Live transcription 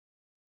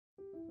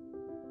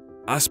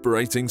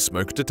Aspirating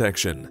smoke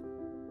detection.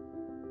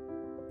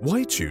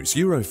 Why choose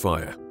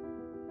Eurofyre?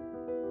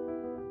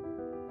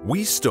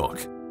 We stock,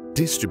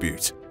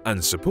 distribute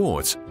and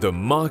support the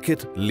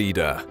market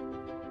leader.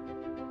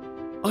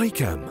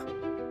 ICAM.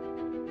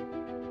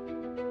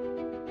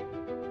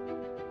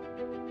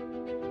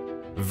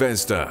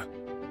 VESDA.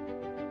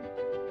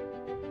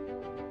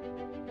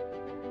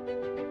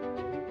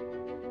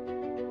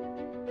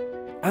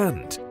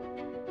 And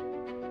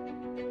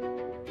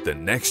the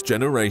next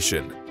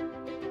generation.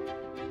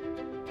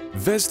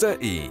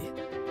 VESDA-E.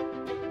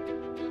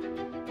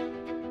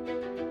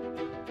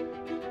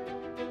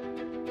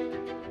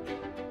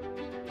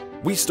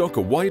 We stock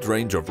a wide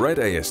range of red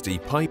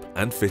ASD pipe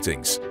and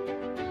fittings.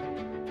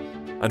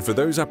 And for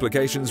those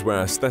applications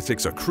where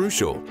aesthetics are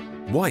crucial,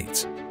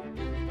 white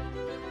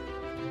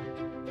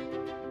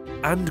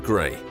and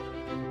grey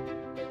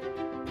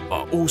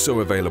are also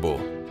available.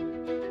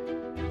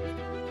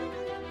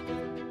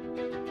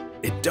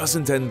 It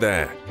doesn't end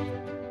there.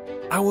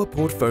 Our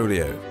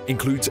portfolio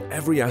includes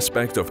every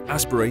aspect of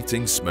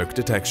aspirating smoke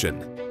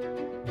detection,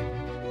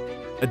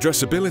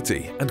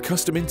 addressability and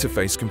custom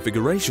interface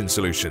configuration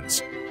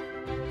solutions,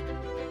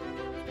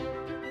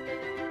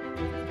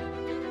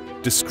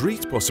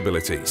 discrete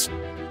possibilities,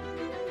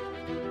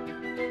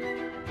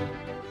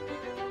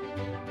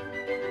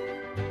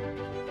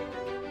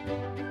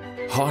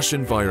 harsh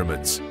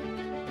environments,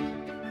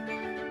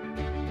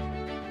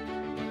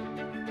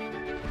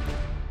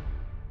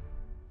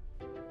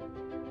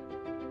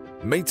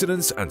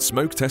 maintenance and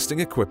smoke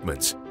testing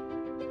equipment,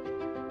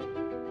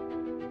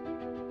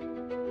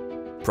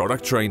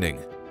 product training,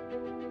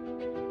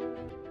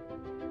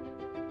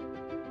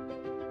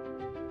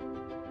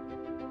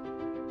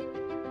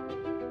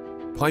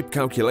 pipe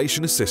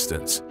calculation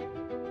assistance,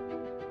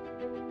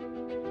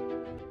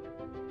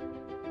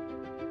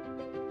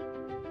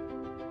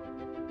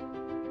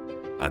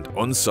 and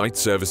on-site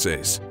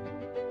services.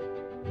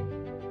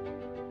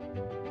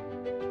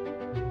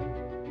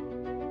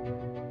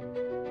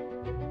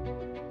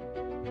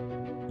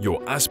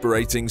 Your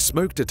aspirating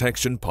smoke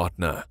detection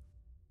partner.